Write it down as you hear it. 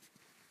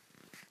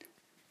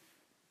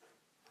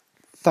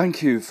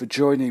Thank you for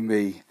joining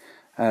me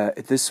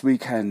this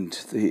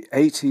weekend, the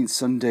 18th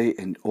Sunday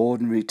in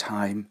Ordinary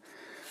Time,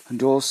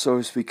 and also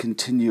as we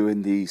continue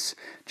in these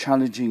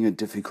challenging and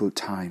difficult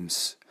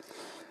times,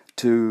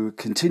 to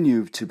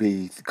continue to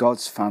be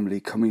God's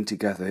family coming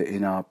together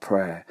in our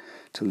prayer,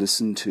 to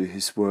listen to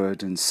His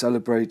Word and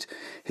celebrate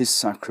His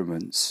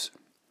sacraments.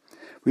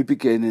 We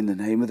begin in the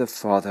name of the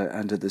Father,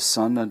 and of the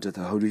Son, and of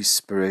the Holy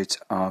Spirit.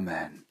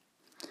 Amen.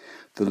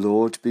 The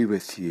Lord be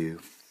with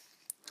you.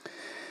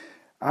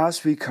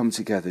 As we come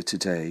together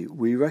today,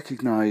 we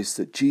recognize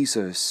that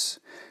Jesus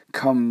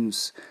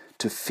comes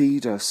to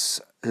feed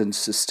us and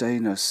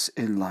sustain us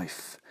in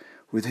life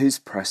with His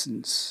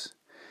presence.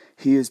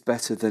 He is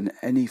better than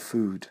any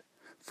food,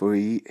 for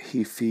He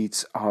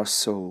feeds our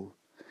soul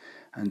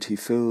and He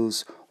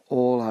fills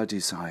all our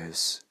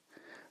desires.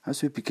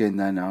 As we begin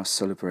then our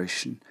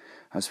celebration,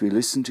 as we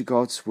listen to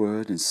God's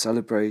word and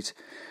celebrate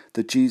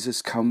that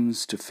Jesus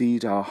comes to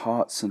feed our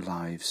hearts and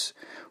lives,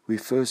 we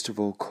first of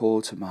all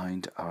call to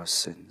mind our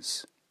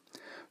sins.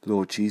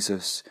 Lord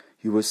Jesus,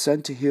 you were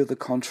sent to heal the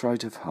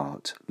contrite of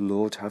heart.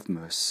 Lord, have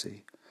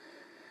mercy.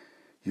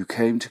 You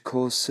came to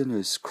call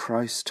sinners.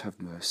 Christ,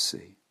 have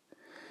mercy.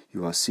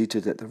 You are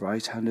seated at the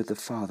right hand of the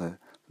Father.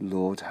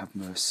 Lord, have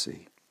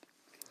mercy.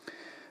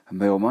 And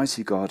may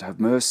Almighty God have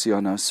mercy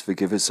on us,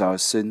 forgive us our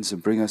sins,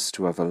 and bring us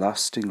to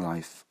everlasting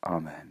life.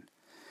 Amen.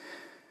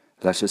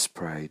 Let us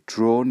pray.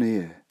 Draw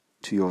near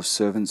to your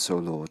servants, O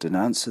Lord, and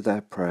answer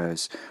their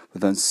prayers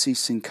with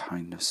unceasing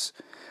kindness,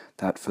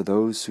 that for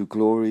those who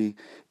glory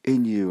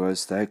in you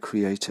as their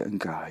Creator and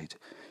Guide,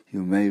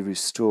 you may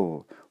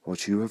restore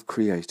what you have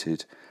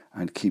created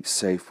and keep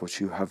safe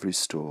what you have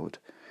restored.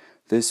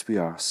 This we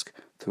ask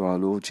through our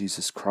Lord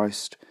Jesus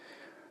Christ,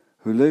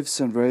 who lives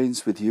and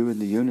reigns with you in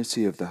the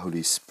unity of the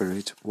Holy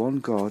Spirit, one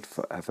God,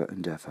 for ever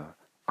and ever.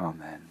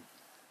 Amen.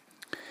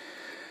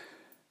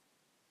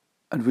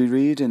 And we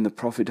read in the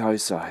prophet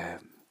Isaiah,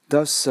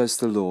 "Thus says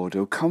the Lord,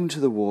 O come to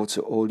the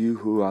water, all you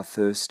who are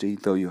thirsty,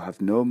 though you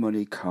have no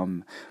money,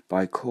 come,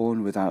 buy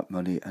corn without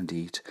money and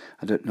eat,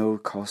 and at no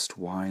cost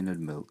wine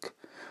and milk.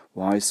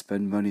 Why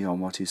spend money on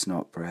what is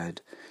not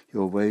bread,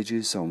 your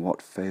wages on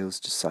what fails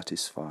to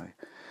satisfy?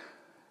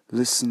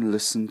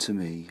 Listen to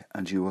me,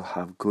 and you will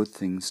have good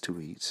things to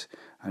eat,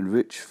 and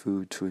rich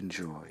food to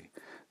enjoy.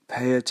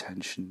 Pay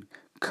attention,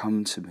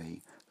 come to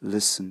me,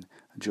 listen,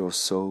 and your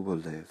soul will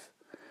live.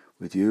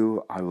 With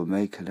you I will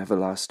make an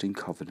everlasting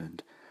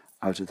covenant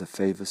out of the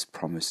favours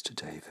promised to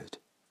David."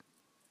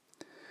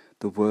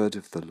 The word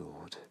of the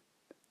Lord.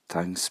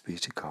 Thanks be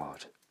to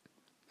God.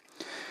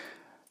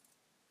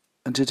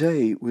 And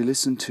today we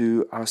listen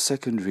to our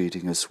second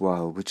reading as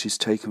well, which is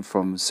taken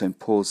from St.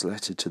 Paul's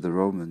letter to the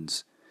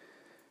Romans.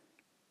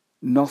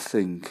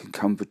 Nothing can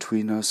come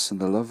between us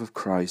and the love of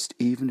Christ,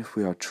 even if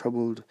we are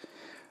troubled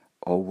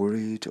or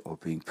worried or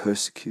being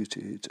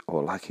persecuted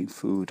or lacking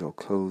food or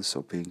clothes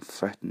or being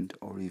threatened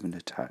or even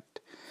attacked.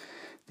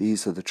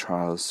 These are the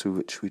trials through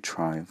which we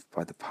triumph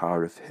by the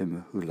power of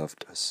Him who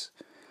loved us.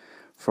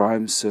 For I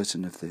am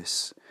certain of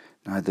this,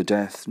 neither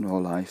death nor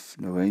life,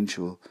 no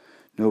angel,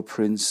 no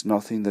prince,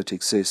 nothing that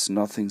exists,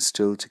 nothing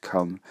still to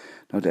come,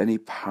 not any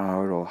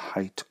power or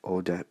height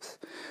or depth,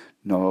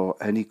 nor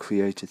any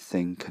created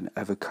thing can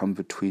ever come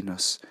between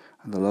us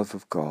and the love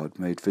of God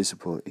made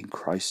visible in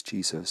Christ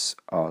Jesus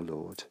our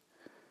Lord.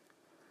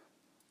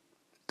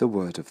 The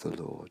word of the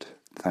Lord.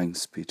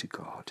 Thanks be to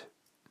God.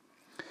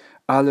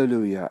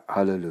 Alleluia,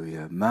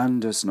 alleluia. Man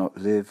does not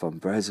live on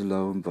bread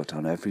alone, but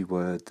on every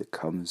word that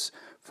comes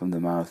from the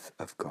mouth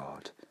of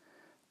God.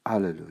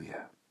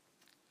 Alleluia.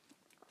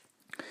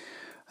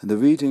 And the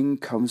reading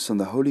comes from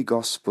the Holy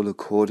Gospel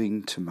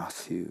according to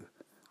Matthew.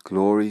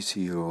 Glory to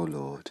you, O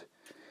Lord.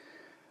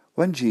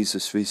 When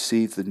Jesus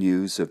received the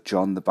news of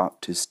John the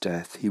Baptist's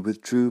death, he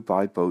withdrew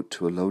by boat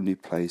to a lonely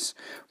place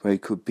where they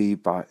could be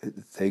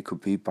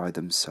by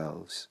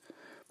themselves.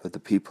 But the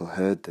people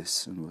heard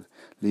this and were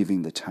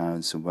leaving the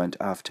towns and went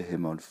after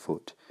him on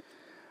foot.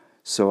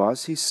 So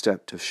as he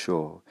stepped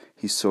ashore,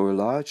 he saw a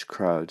large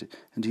crowd,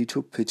 and he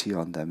took pity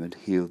on them and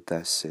healed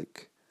their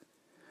sick.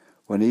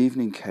 When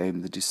evening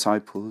came, the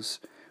disciples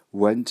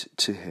went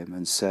to him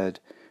and said,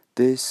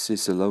 "This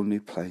is a lonely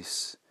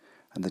place,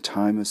 and the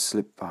time has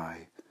slipped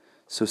by.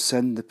 So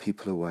send the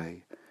people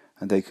away,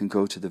 and they can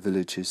go to the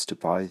villages to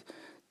buy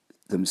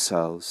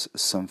themselves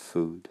some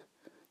food."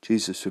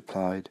 Jesus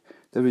replied,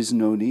 "There is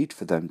no need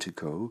for them to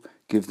go.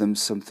 Give them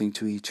something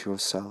to eat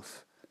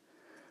yourself."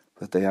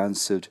 But they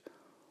answered,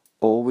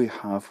 "All we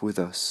have with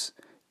us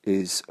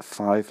is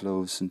 5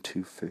 loaves and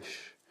 2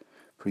 fish.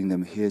 Bring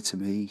them here to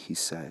me," he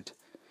said.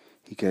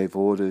 He gave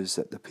orders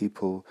that the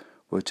people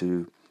were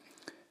to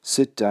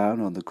sit down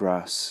on the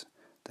grass.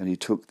 Then he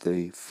took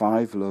the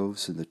 5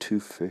 loaves and the 2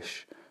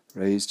 fish,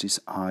 raised his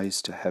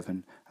eyes to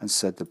heaven and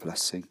said the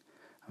blessing,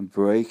 and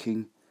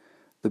breaking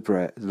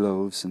the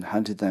loaves and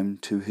handed them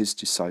to his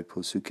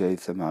disciples, who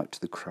gave them out to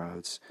the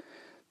crowds.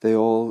 They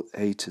all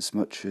ate as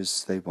much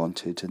as they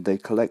wanted, and they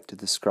collected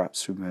the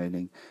scraps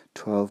remaining,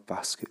 12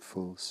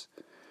 basketfuls.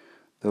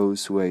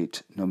 Those who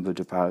ate numbered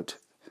about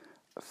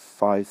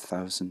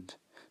 5,000,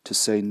 to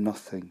say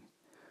nothing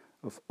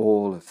of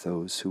all of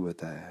those who were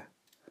there.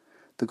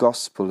 The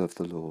Gospel of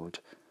the Lord.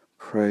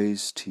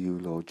 Praise to you,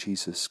 Lord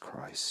Jesus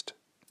Christ.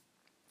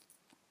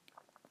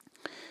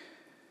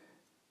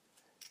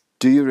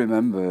 Do you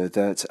remember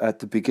that at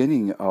the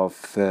beginning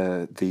of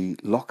the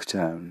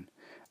lockdown,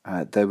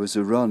 there was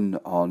a run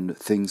on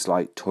things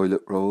like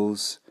toilet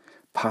rolls,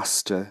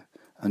 pasta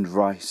and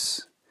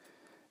rice?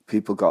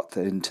 People got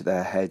into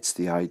their heads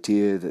the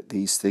idea that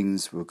these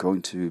things were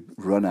going to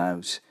run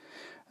out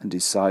and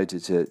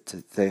decided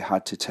that they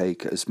had to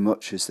take as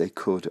much as they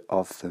could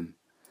of them.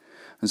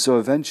 And so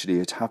eventually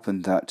it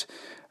happened that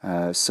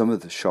some of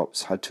the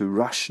shops had to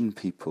ration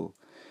people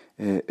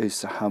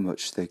as to how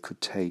much they could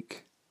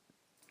take.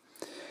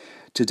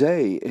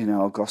 Today in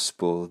our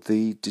Gospel,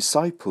 the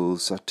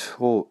disciples are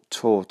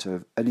taught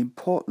an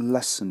important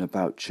lesson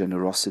about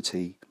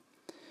generosity.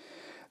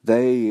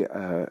 They,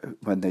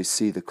 when they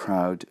see the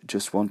crowd,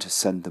 just want to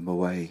send them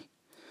away.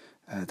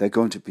 They're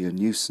going to be a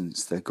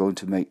nuisance, they're going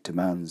to make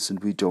demands,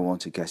 and we don't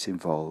want to get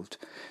involved.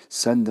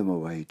 Send them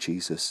away,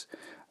 Jesus,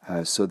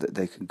 so that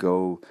they can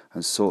go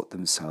and sort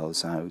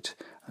themselves out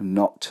and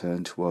not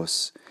turn to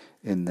us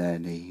in their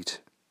need.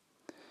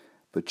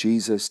 But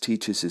Jesus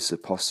teaches his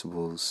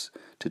apostles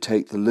to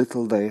take the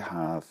little they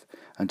have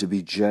and to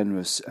be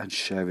generous and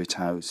share it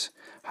out,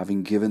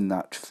 having given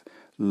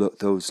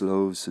those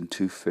loaves and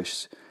 2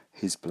 fish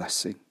his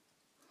blessing.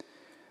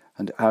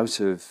 And out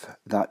of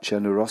that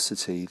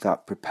generosity,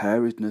 that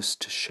preparedness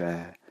to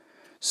share,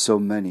 so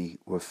many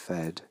were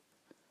fed.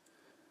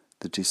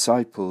 The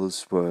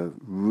disciples were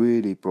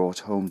really brought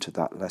home to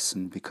that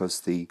lesson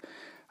because the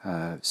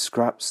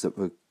scraps that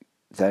were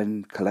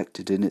then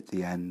collected in at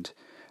the end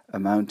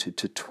amounted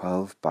to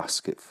 12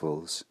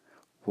 basketfuls,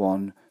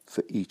 one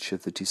for each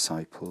of the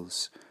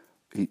disciples,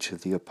 each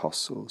of the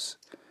apostles,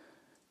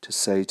 to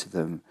say to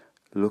them,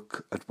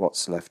 look at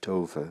what's left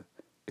over.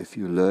 If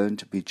you learn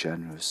to be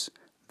generous,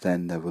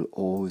 then there will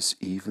always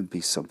even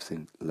be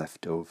something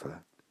left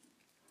over.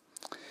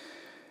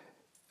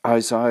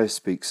 Isaiah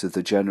speaks of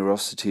the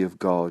generosity of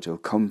God. Oh,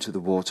 come to the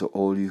water,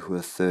 all you who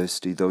are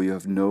thirsty. Though you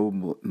have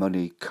no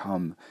money,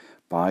 come,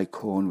 buy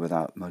corn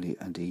without money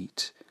and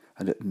eat,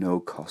 and at no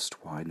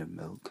cost wine and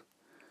milk.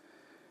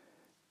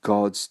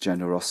 God's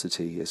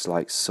generosity is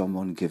like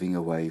someone giving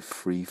away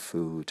free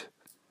food.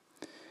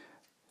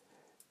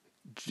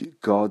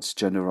 God's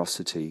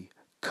generosity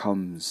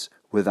comes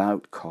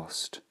without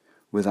cost,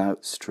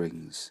 without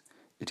strings.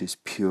 It is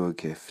pure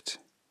gift.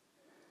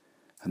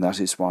 And that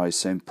is why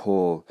St.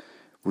 Paul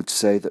would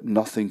say that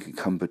nothing can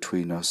come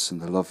between us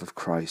and the love of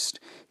Christ,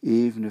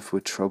 even if we're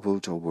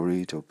troubled or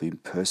worried or being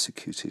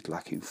persecuted,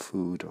 lacking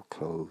food or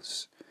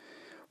clothes.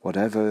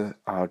 Whatever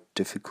our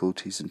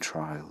difficulties and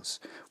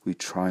trials, we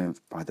triumph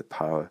by the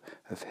power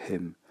of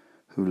him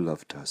who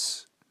loved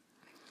us.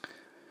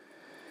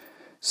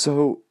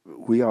 So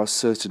we are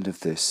certain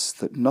of this,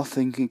 that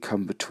nothing can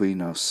come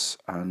between us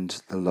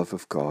and the love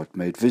of God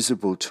made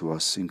visible to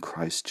us in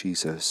Christ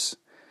Jesus,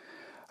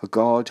 a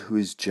God who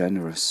is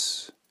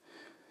generous.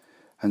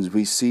 And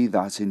we see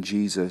that in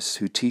Jesus,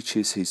 who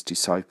teaches his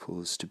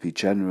disciples to be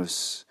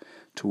generous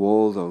to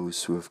all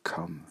those who have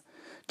come,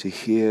 to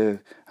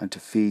hear and to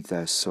feed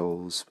their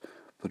souls,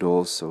 but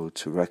also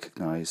to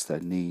recognize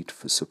their need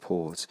for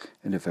support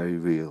in a very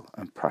real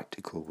and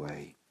practical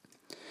way.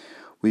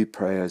 We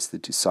pray as the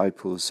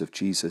disciples of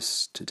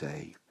Jesus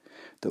today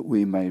that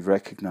we may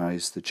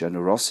recognize the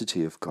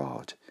generosity of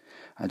God,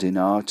 and in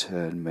our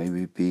turn may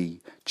we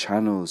be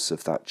channels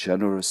of that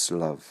generous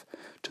love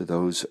to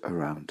those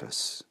around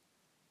us.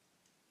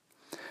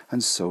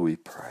 And so we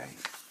pray.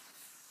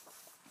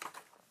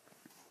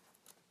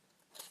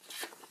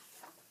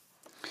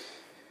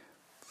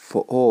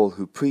 For all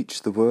who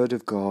preach the word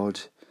of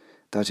God,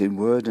 that in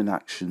word and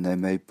action they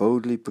may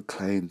boldly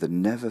proclaim the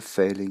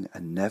never-failing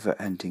and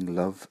never-ending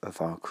love of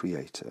our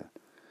Creator.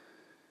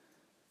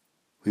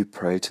 We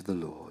pray to the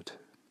Lord.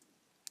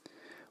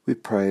 We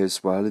pray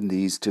as well in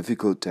these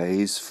difficult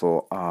days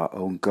for our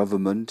own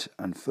government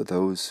and for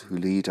those who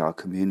lead our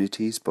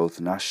communities, both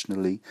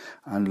nationally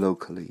and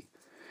locally,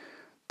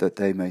 that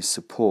they may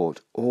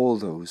support all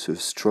those who are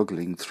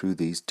struggling through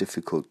these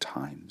difficult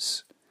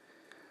times.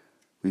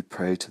 We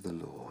pray to the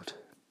Lord.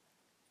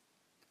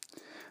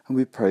 And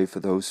we pray for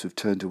those who have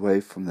turned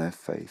away from their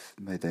faith.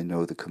 May they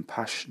know the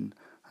compassion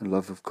and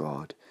love of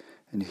God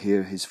and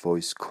hear his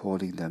voice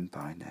calling them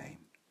by name.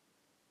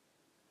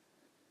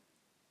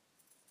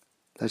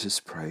 Let us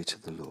pray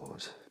to the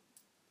Lord.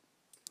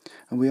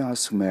 And we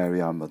ask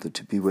Mary, our Mother,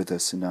 to be with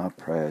us in our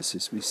prayers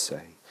as we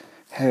say,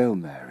 Hail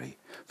Mary,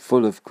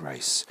 full of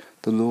grace,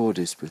 the Lord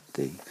is with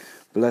thee.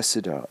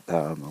 Blessed art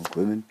thou among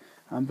women,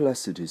 and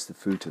blessed is the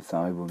fruit of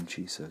thy womb,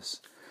 Jesus.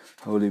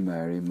 Holy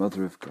Mary,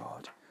 Mother of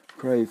God,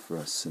 pray for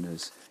us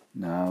sinners,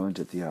 now and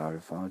at the hour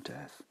of our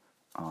death.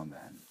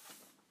 Amen.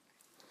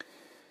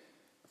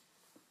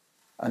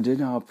 And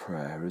in our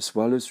prayer, as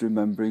well as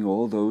remembering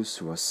all those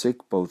who are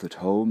sick both at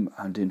home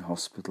and in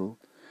hospital,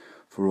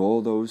 for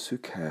all those who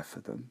care for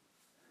them,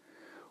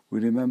 we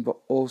remember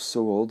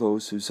also all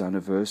those whose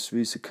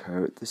anniversaries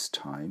occur at this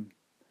time,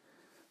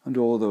 and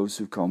all those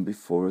who've gone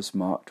before us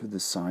marked with the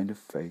sign of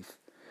faith,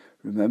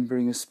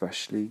 remembering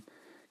especially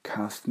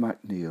Kath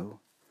MacNeil,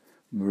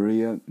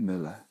 Maria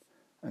Miller,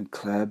 and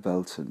Claire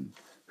Belton,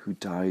 who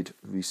died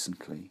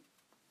recently,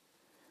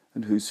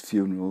 and whose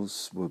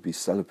funerals will be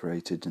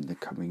celebrated in the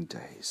coming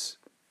days.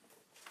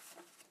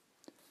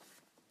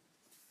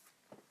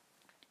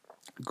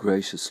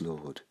 Gracious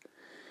Lord,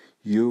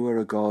 you are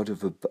a God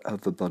of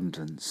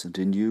abundance, and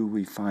in you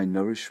we find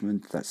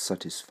nourishment that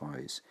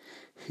satisfies.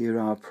 Hear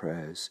our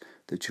prayers,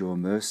 that your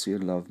mercy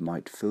and love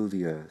might fill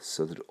the earth,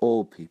 so that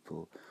all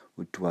people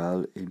would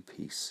dwell in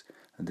peace.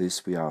 And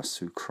this we ask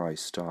through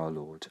Christ our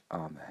Lord.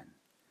 Amen.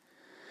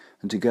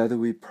 And together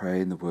we pray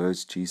in the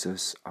words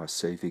Jesus, our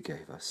Saviour,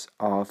 gave us.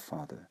 Our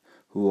Father,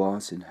 who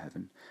art in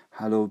heaven,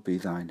 hallowed be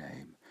thy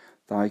name.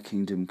 Thy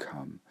kingdom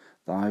come,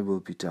 thy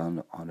will be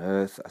done on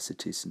earth as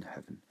it is in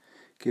heaven.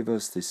 Give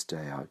us this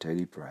day our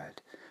daily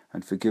bread,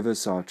 and forgive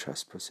us our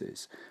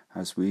trespasses,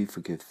 as we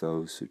forgive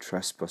those who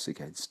trespass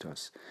against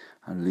us.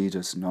 And lead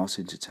us not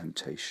into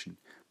temptation,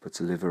 but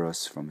deliver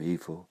us from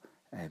evil.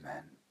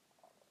 Amen.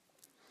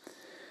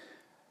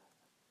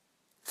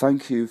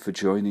 Thank you for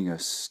joining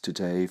us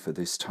today for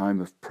this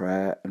time of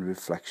prayer and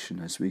reflection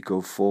as we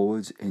go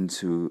forward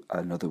into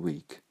another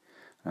week.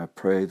 And I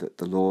pray that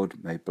the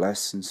Lord may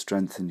bless and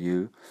strengthen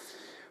you,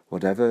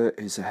 whatever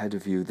is ahead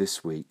of you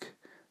this week,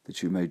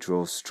 that you may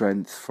draw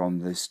strength from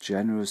this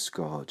generous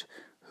God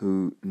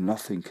who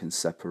nothing can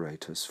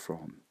separate us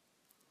from.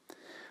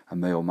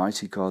 And may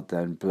Almighty God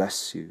then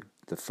bless you,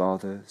 the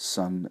Father,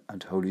 Son,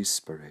 and Holy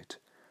Spirit.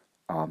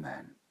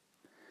 Amen.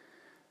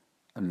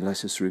 And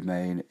let us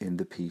remain in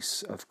the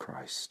peace of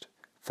Christ.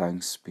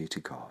 Thanks be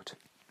to God.